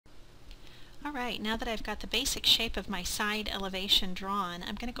Alright, now that I've got the basic shape of my side elevation drawn,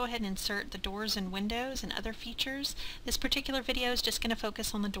 I'm going to go ahead and insert the doors and windows and other features. This particular video is just going to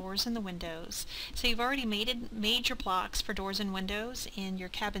focus on the doors and the windows. So you've already made your blocks for doors and windows in your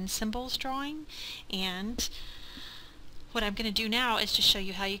cabin symbols drawing, and what I'm going to do now is to show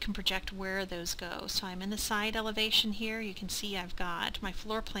you how you can project where those go. So I'm in the side elevation here. You can see I've got my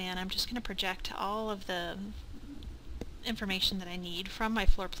floor plan. I'm just going to project all of the information that I need from my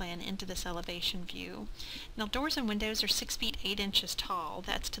floor plan into this elevation view. Now, doors and windows are 6 feet 8 inches tall.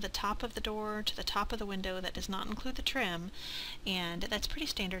 That's to the top of the door, to the top of the window. That does not include the trim, and that's pretty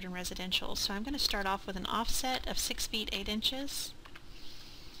standard in residential. So I'm going to start off with an offset of 6 feet 8 inches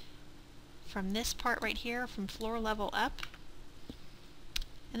from this part right here, from floor level up.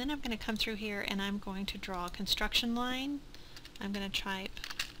 And then I'm going to come through here and I'm going to draw a construction line. I'm going to type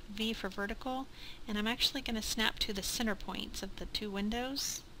V for vertical, and I'm actually going to snap to the center points of the two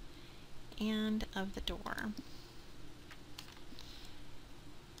windows and of the door.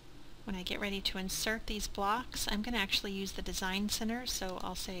 When I get ready to insert these blocks, I'm going to actually use the design center, so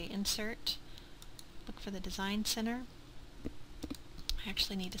I'll say insert, look for the design center. I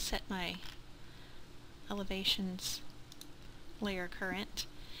actually need to set my elevations layer current,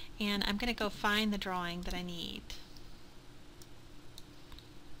 and I'm going to go find the drawing that I need.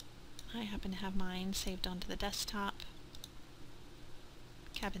 I happen to have mine saved onto the desktop.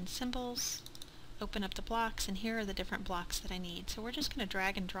 Cabin symbols, open up the blocks, and here are the different blocks that I need. So we're just going to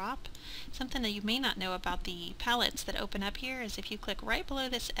drag and drop. Something that you may not know about the palettes that open up here is if you click right below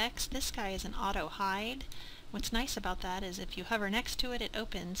this X, this guy is an auto hide. What's nice about that is if you hover next to it, it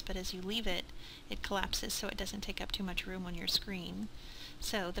opens, but as you leave it, it collapses so it doesn't take up too much room on your screen.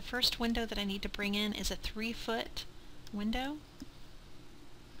 So the first window that I need to bring in is a 3-foot window.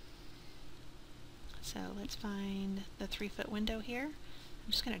 So let's find the 3-foot window here.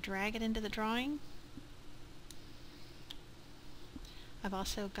 I'm just going to drag it into the drawing. I've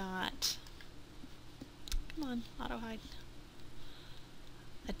also got, come on, auto hide,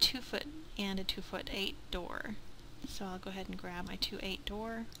 a 2-foot and a 2-foot 8 door. So I'll go ahead and grab my 2-8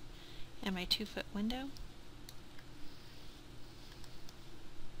 door and my 2-foot window.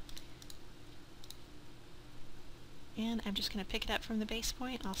 And I'm just going to pick it up from the base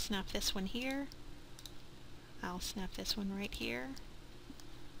point. I'll snap this one here. I'll snap this one right here,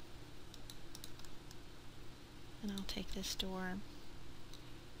 and I'll take this door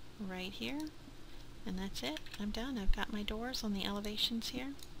right here, and that's it. I'm done. I've got my doors on the elevations here.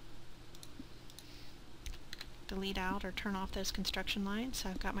 Delete out or turn off those construction lines, so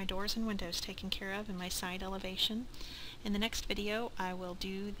I've got my doors and windows taken care of in my side elevation. In the next video I will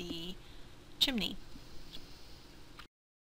do the chimney.